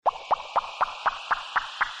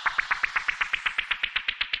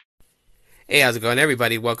Hey, how's it going,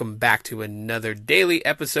 everybody? Welcome back to another daily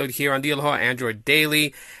episode here on the Aloha Android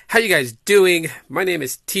Daily. How you guys doing? My name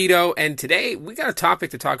is Tito, and today we got a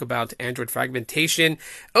topic to talk about: Android fragmentation,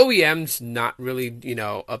 OEMs not really,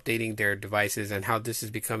 updating their devices, and how this is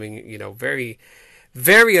becoming, very,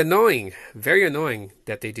 very annoying. Very annoying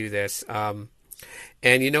that they do this.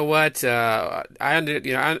 And you know what? I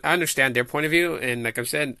understand their point of view, and like I've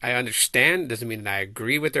said, I understand doesn't mean that I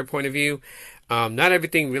agree with their point of view. Not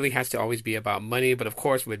everything really has to always be about money, but of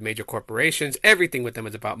course, with major corporations, everything with them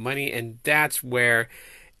is about money, and that's where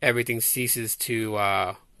everything ceases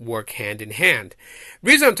to work hand in hand.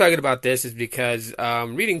 Reason I'm talking about this is because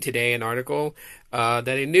reading today an article that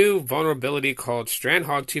a new vulnerability called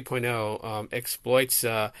Strandhog 2.0 exploits,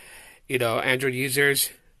 Android users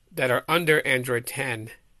that are under Android 10.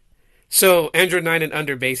 So Android 9 and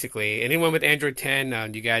under, basically. Anyone with Android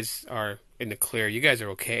 10, you guys are in the clear. You guys are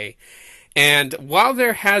okay. And while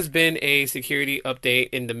there has been a security update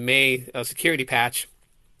in the May security patch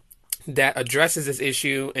that addresses this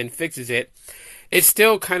issue and fixes it, it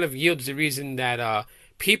still kind of yields the reason that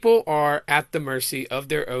people are at the mercy of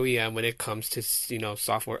their OEM when it comes to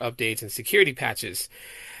software updates and security patches.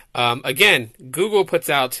 Again, Google puts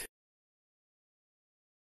out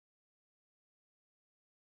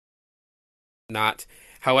not.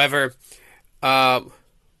 However,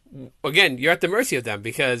 again, you're at the mercy of them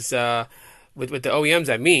because with the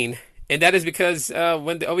OEMs, I mean, and that is because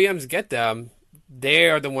when the OEMs get them, they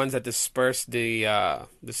are the ones that disperse the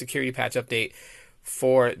security patch update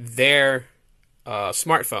for their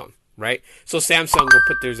smartphone, right? So Samsung will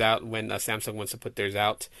put theirs out when Samsung wants to put theirs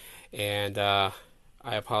out, and I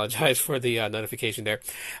apologize for the notification there,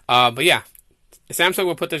 but yeah, Samsung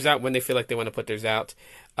will put theirs out when they feel like they want to put theirs out.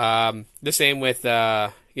 The same with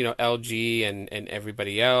LG and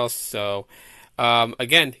everybody else. So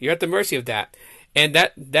again, you're at the mercy of that, and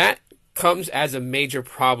that comes as a major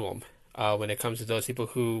problem when it comes to those people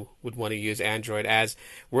who would want to use Android, as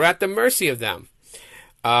we're at the mercy of them.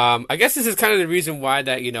 I guess this is kind of the reason why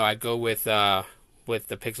that I go with the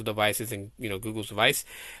Pixel devices and Google's device,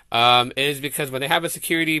 is because when they have a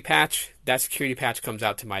security patch, that security patch comes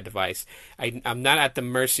out to my device. I'm not at the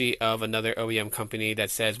mercy of another OEM company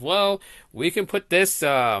that says, well, we can put this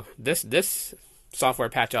this software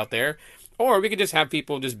patch out there, or we could just have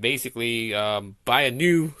people just basically buy a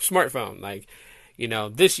new smartphone, like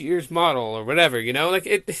this year's model or whatever.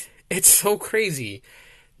 It's so crazy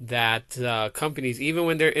that companies, even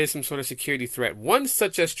when there is some sort of security threat, one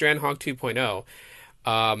such as Strandhog 2.0,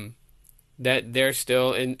 that they're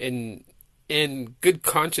still in good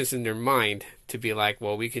conscience in their mind to be like,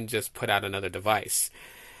 well, we can just put out another device.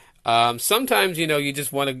 Sometimes you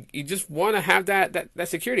just want to have that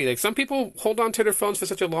security. Like, some people hold on to their phones for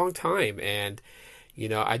such a long time, and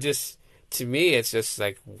to me, it's just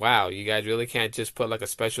like, wow, you guys really can't just put like a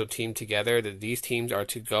special team together, that these teams are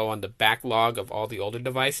to go on the backlog of all the older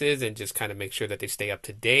devices and just kind of make sure that they stay up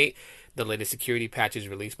to date. The latest security patches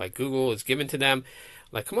released by Google is given to them.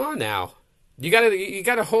 Like, come on now. You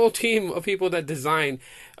got a whole team of people that design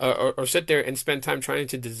or sit there and spend time trying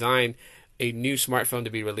to design a new smartphone to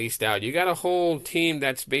be released out. You got a whole team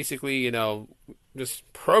that's basically,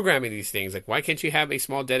 just programming these things. Like, why can't you have a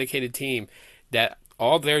small dedicated team that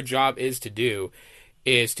all their job is to do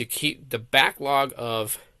is to keep the backlog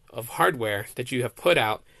of hardware that you have put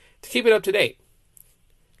out, to keep it up to date?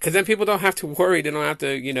 Because then people don't have to worry. They don't have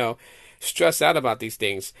to, stress out about these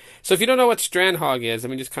things. So if you don't know what Strandhog is,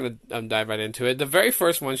 let me just kind of dive right into it. The very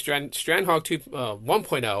first one, Strandhog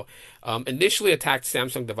 1.0, initially attacked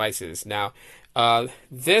Samsung devices. Now,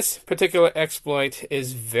 this particular exploit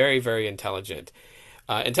is very, very intelligent.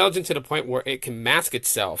 Intelligent to the point where it can mask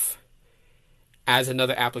itself as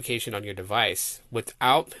another application on your device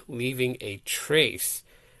without leaving a trace.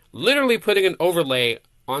 Literally putting an overlay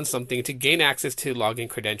on something to gain access to login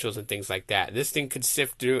credentials and things like that. This thing could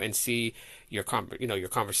sift through and see your your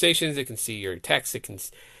conversations. It can see your texts. It can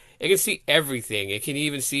see everything. It can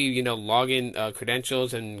even see login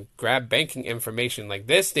credentials and grab banking information. Like,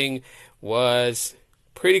 this thing was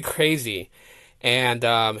pretty crazy, and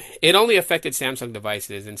it only affected Samsung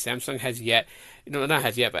devices. And Samsung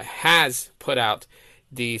has put out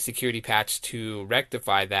the security patch to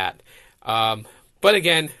rectify that. But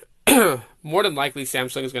again, more than likely,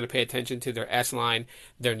 Samsung is going to pay attention to their S line,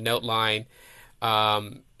 their Note line,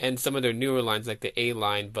 and some of their newer lines like the A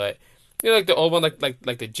line. But like the old one,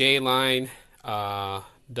 like the J line,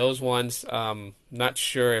 those ones, not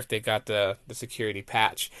sure if they got the security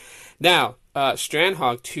patch. Now,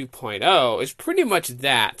 Strandhog 2.0 is pretty much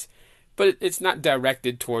that, but it's not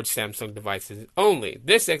directed towards Samsung devices only.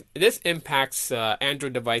 This impacts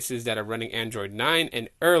Android devices that are running Android 9 and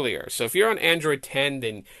earlier. So if you're on Android 10,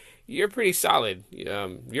 then you're pretty solid.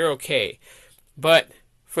 You're okay. But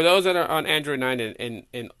for those that are on Android 9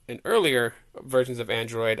 and earlier versions of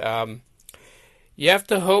Android, you have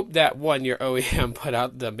to hope that one, your OEM put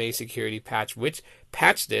out the May security patch, which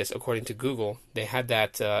patched this according to Google. They had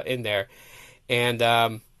that in there.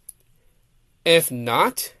 And if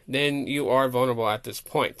not, then you are vulnerable at this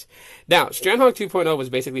point. Now, Strandhog 2.0 was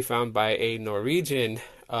basically found by a Norwegian,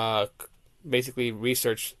 basically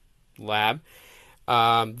research lab.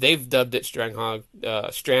 They've dubbed it Strandhog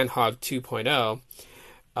 2.0.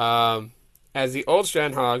 As the old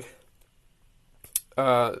Strandhog,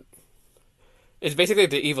 it's basically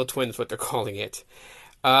the evil twin is what they're calling it.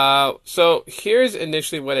 So here's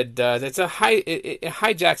initially what it does. It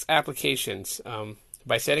hijacks applications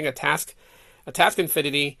by setting a task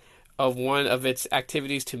infinity of one of its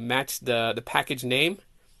activities to match the package name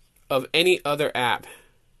of any other app.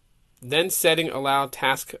 Then setting allow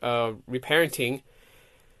task reparenting.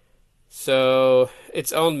 So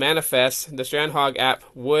its own manifest, the Strandhog app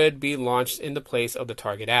would be launched in the place of the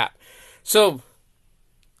target app. So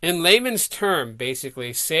in layman's term,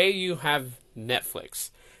 basically, say you have Netflix.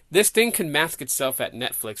 This thing can mask itself at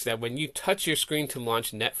Netflix, that when you touch your screen to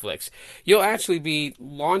launch Netflix, you'll actually be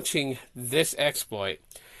launching this exploit.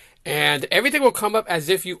 And everything will come up as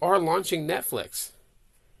if you are launching Netflix.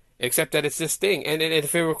 Except that it's this thing. And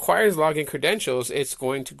if it requires login credentials, it's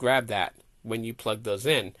going to grab that when you plug those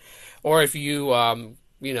in. Or if you,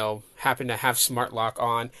 happen to have Smart Lock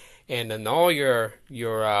on and then all your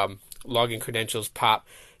login credentials pop,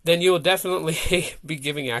 then you'll definitely be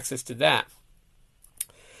giving access to that.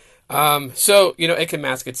 So it can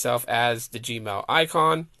mask itself as the Gmail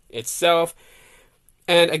icon itself.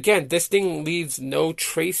 And again, this thing leaves no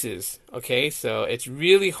traces. Okay, so it's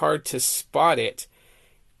really hard to spot it.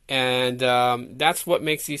 And that's what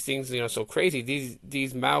makes these things, so crazy.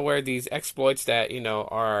 These malware, these exploits that,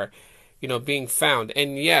 are, being found.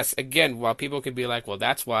 And yes, again, while people could be like, well,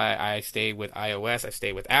 that's why I stay with iOS, I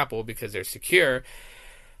stay with Apple because they're secure.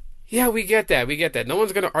 Yeah, we get that. No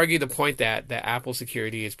one's going to argue the point that Apple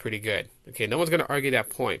security is pretty good. Okay, no one's going to argue that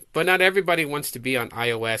point. But not everybody wants to be on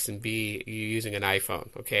iOS and be using an iPhone.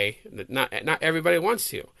 Okay, not everybody wants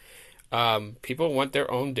to. People want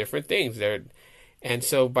their own different things. And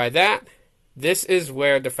so by that, this is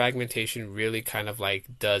where the fragmentation really kind of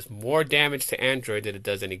like does more damage to Android than it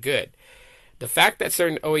does any good. The fact that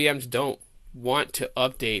certain OEMs don't want to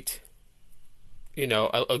update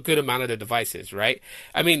a good amount of the devices, right?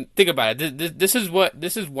 I mean, think about it. This is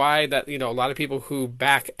why that, a lot of people who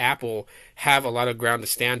back Apple have a lot of ground to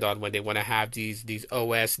stand on when they want to have these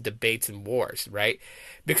OS debates and wars, right?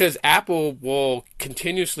 Because Apple will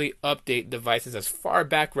continuously update devices as far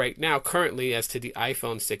back right now, currently, as to the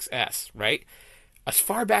iPhone 6s, right? As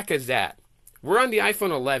far back as that. We're on the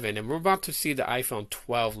iPhone 11, and we're about to see the iPhone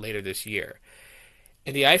 12 later this year.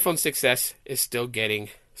 And the iPhone 6s is still getting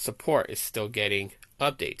support, is still getting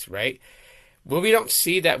updates, right? Well, we don't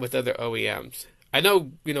see that with other OEMs. I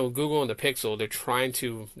know, Google and the Pixel,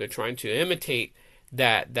 they're trying to imitate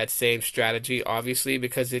that same strategy, obviously,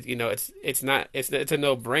 because it's a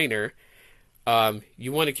no-brainer.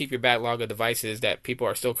 You want to keep your backlog of devices that people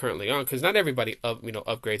are still currently on, because not everybody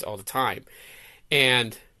upgrades all the time,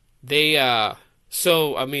 and they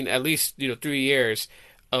at least 3 years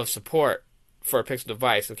of support for a Pixel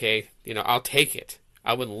device. Okay, I'll take it.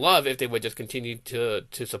 I would love if they would just continue to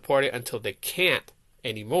support it until they can't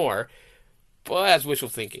anymore, but that's wishful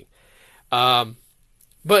thinking.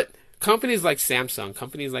 But companies like Samsung,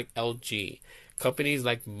 companies like LG, companies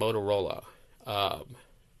like Motorola,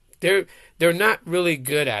 they're not really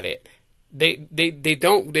good at it. They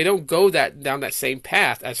don't go down that same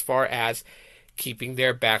path as far as keeping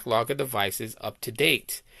their backlog of devices up to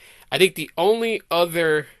date. I think the only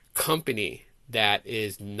other company that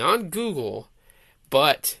is non-Google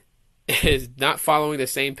but is not following the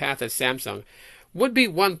same path as Samsung would be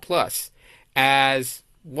OnePlus, as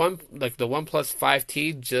the OnePlus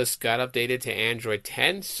 5T just got updated to Android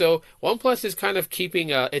 10. So OnePlus is kind of keeping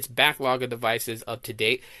its backlog of devices up to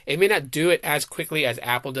date. It may not do it as quickly as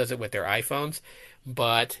Apple does it with their iPhones,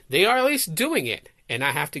 but they are at least doing it. And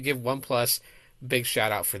I have to give OnePlus a big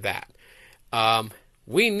shout out for that.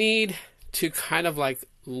 We need to kind of like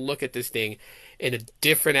look at this thing in a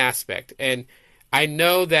different aspect. And I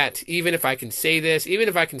know that even if I can say this, even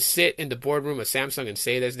if I can sit in the boardroom of Samsung and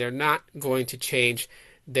say this, they're not going to change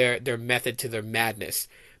their method to their madness,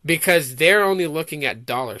 because they're only looking at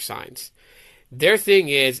dollar signs. Their thing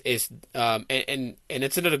is and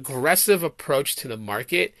it's an aggressive approach to the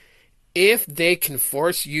market, If they can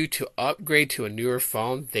force you to upgrade to a newer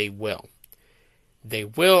phone, they will. They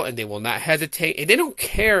will, and they will not hesitate. And they don't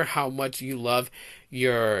care how much you love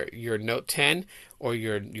your Note 10 or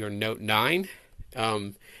your Note 9.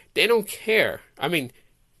 They don't care. I mean,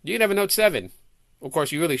 you can have a Note 7. Of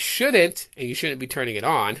course, you really shouldn't, and you shouldn't be turning it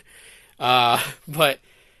on. But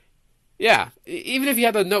yeah, even if you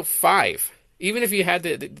had the Note 5, even if you had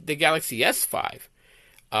the Galaxy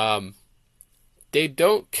S5, they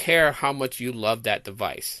don't care how much you love that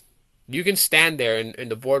device. You can stand there in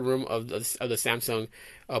the boardroom of the Samsung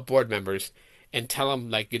board members and tell them,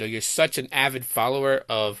 like, you're such an avid follower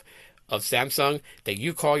of Samsung that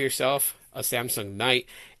you call yourself a Samsung Knight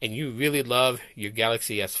and you really love your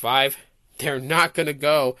Galaxy S5. They're not going to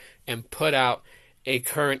go and put out a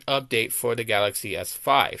current update for the Galaxy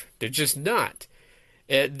S5. They're just not.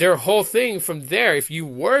 Their whole thing from there, if you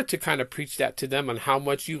were to kind of preach that to them on how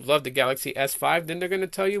much you love the Galaxy S5, then they're going to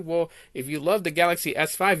tell you, well, if you love the Galaxy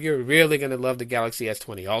S5, you're really going to love the Galaxy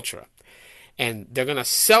S20 Ultra. And they're going to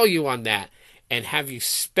sell you on that and have you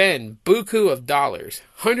spend buku of dollars,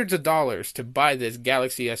 hundreds of dollars to buy this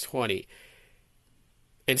Galaxy S20.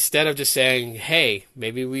 Instead of just saying, hey,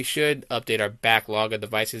 maybe we should update our backlog of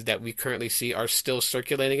devices that we currently see are still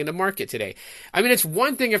circulating in the market today. I mean, it's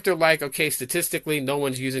one thing if they're like, okay, statistically, no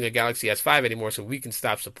one's using a Galaxy S5 anymore, so we can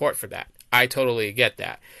stop support for that. I totally get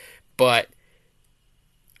that. But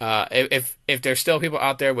if there's still people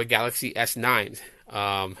out there with Galaxy S9s,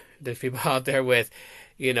 there's people out there with,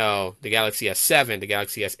 the Galaxy S7, the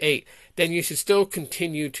Galaxy S8, then you should still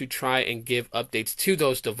continue to try and give updates to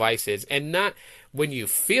those devices, and not when you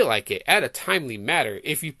feel like it, at a timely manner.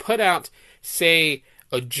 If you put out, say,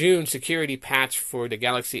 a June security patch for the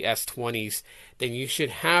Galaxy S20s, then you should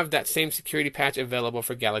have that same security patch available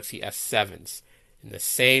for Galaxy S7s in the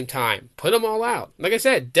same time. Put them all out. Like I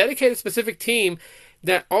said, dedicate a specific team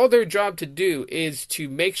that all their job to do is to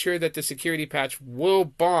make sure that the security patch will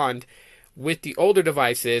bond with the older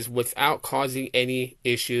devices without causing any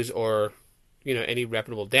issues or, any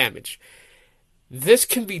reputable damage. This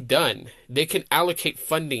can be done. They can allocate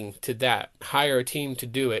funding to that, hire a team to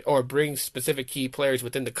do it, or bring specific key players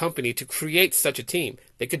within the company to create such a team.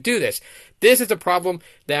 They could do this. This is a problem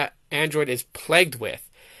that Android is plagued with.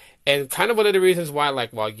 And kind of one of the reasons why,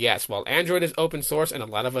 while Android is open source, and a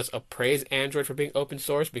lot of us appraise Android for being open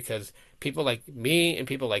source because people like me and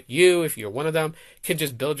people like you, if you're one of them, can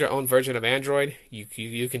just build your own version of Android.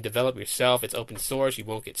 You can develop yourself. It's open source. You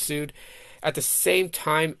won't get sued. At the same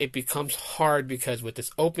time, it becomes hard because with this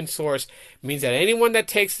open source means that anyone that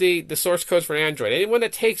takes the source codes for Android, anyone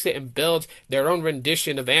that takes it and builds their own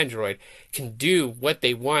rendition of Android can do what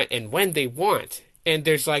they want and when they want. And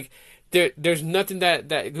there's there's nothing that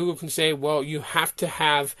Google can say, well, you have to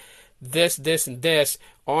have this, and this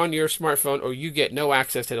on your smartphone or you get no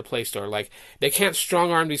access to the Play Store. They can't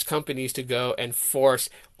strong arm these companies to go and force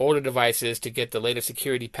older devices to get the latest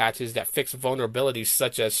security patches that fix vulnerabilities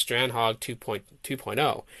such as Strandhog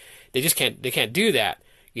 2.0. They can't do that.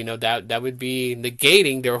 That would be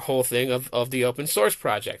negating their whole thing of the open source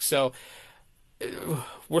project. So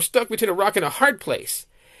we're stuck between a rock and a hard place.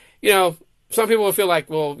 Some people will feel like,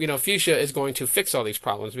 well, Fuchsia is going to fix all these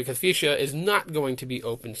problems because Fuchsia is not going to be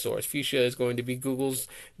open source. Fuchsia is going to be Google's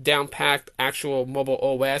down-packed actual mobile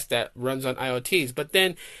OS that runs on IoTs. But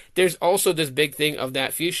then there's also this big thing of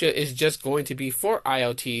that Fuchsia is just going to be for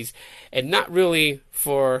IoTs and not really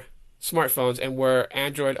for smartphones, and where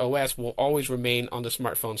Android OS will always remain on the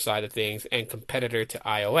smartphone side of things and competitor to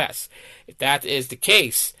iOS. If that is the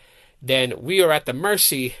case, then we are at the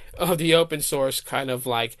mercy of the open source kind of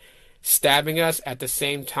stabbing us at the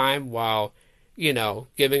same time while,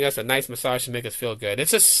 giving us a nice massage to make us feel good.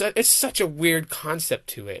 It's such a weird concept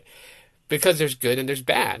to it because there's good and there's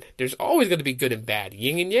bad. There's always going to be good and bad,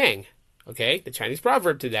 yin and yang. Okay, the Chinese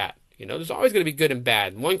proverb to that. There's always going to be good and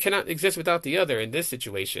bad. One cannot exist without the other in this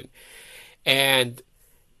situation. And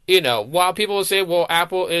while people will say, well,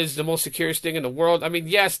 Apple is the most secure thing in the world, I mean,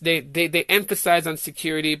 yes, they emphasize on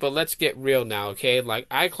security, but let's get real now, okay?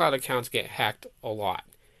 iCloud accounts get hacked a lot.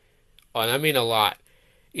 And I mean a lot.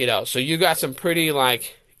 So you got some pretty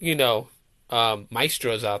maestros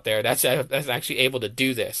out there that's actually able to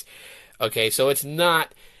do this. Okay, so it's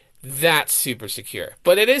not that super secure,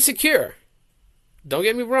 but it is secure. Don't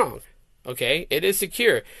get me wrong. Okay, it is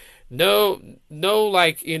secure. No,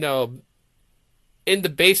 in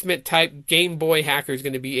the basement type Game Boy hacker is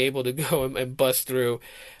going to be able to go and bust through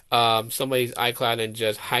somebody's iCloud and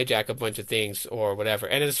just hijack a bunch of things or whatever.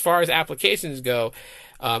 And as far as applications go,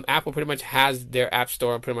 Apple pretty much has their app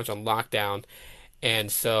store pretty much on lockdown,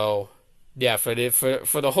 and so Yeah, for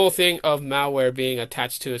the whole thing of malware being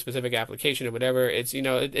attached to a specific application or whatever, it's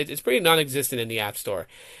it's pretty non-existent in the App Store.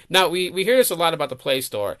 Now we hear this a lot about the Play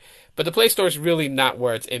Store, but the Play Store is really not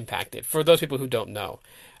where it's impacted. For those people who don't know,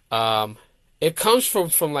 um, it comes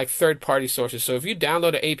from like third-party sources. So if you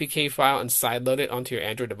download an APK file and sideload it onto your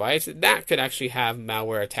Android device, that could actually have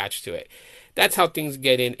malware attached to it. That's how things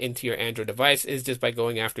get into your Android device, is just by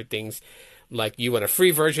going after things like you want a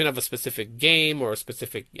free version of a specific game or a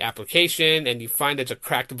specific application, and you find there's a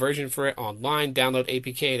cracked version for it online, download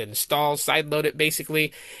APK and install, sideload it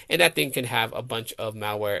basically, and that thing can have a bunch of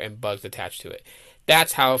malware and bugs attached to it.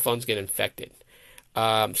 That's how phones get infected.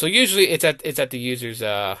 So usually it's at the user's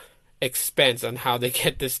expense on how they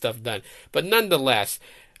get this stuff done. But nonetheless,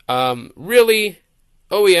 really,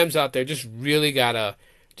 OEMs out there just really gotta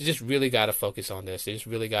focus on this. They just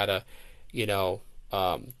really gotta,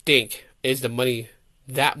 think, is the money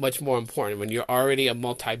that much more important when you're already a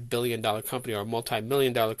multi-billion-dollar company or a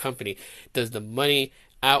multi-million-dollar company? Does the money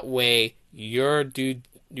outweigh your due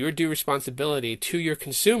responsibility to your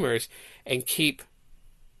consumers and keep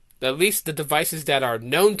at least the devices that are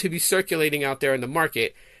known to be circulating out there in the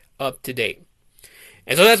market up to date?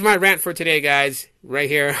 And so that's my rant for today, guys, right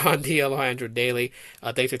here on the Aloha Android Daily.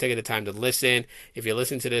 Thanks for taking the time to listen. If you're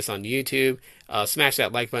listening to this on YouTube, smash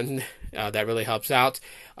that like button. That really helps out.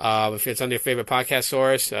 If it's on your favorite podcast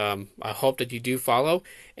source, I hope that you do follow,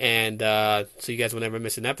 and so you guys will never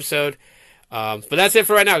miss an episode. But that's it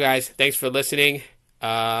for right now, guys. Thanks for listening.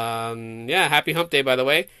 Happy Hump Day, by the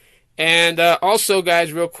way. And also,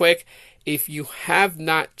 guys, real quick, if you have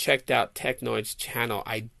not checked out Technoid's channel,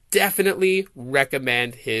 I definitely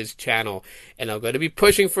recommend his channel, and I'm going to be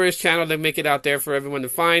pushing for his channel to make it out there for everyone to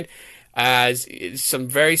find, as some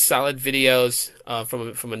very solid videos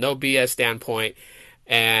from a no BS standpoint.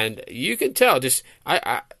 And you can tell,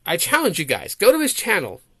 I challenge you guys, go to his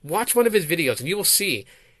channel, watch one of his videos, and you will see,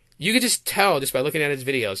 you can just tell just by looking at his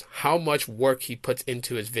videos how much work he puts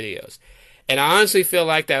into his videos. And I honestly feel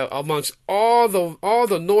like that amongst all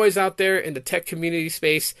the noise out there in the tech community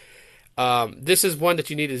space, this is one that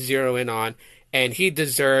you need to zero in on, and he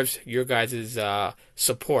deserves your guys'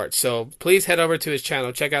 support. So please head over to his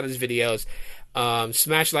channel, check out his videos,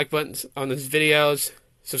 smash like buttons on his videos,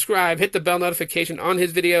 subscribe, hit the bell notification on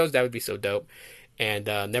his videos. That would be so dope, and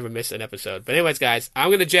never miss an episode. But anyways, guys, I'm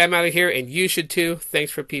going to jam out of here, and you should too.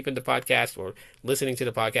 Thanks for peeping the podcast or listening to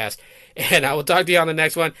the podcast, and I will talk to you on the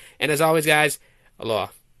next one. And as always, guys,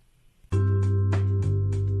 aloha.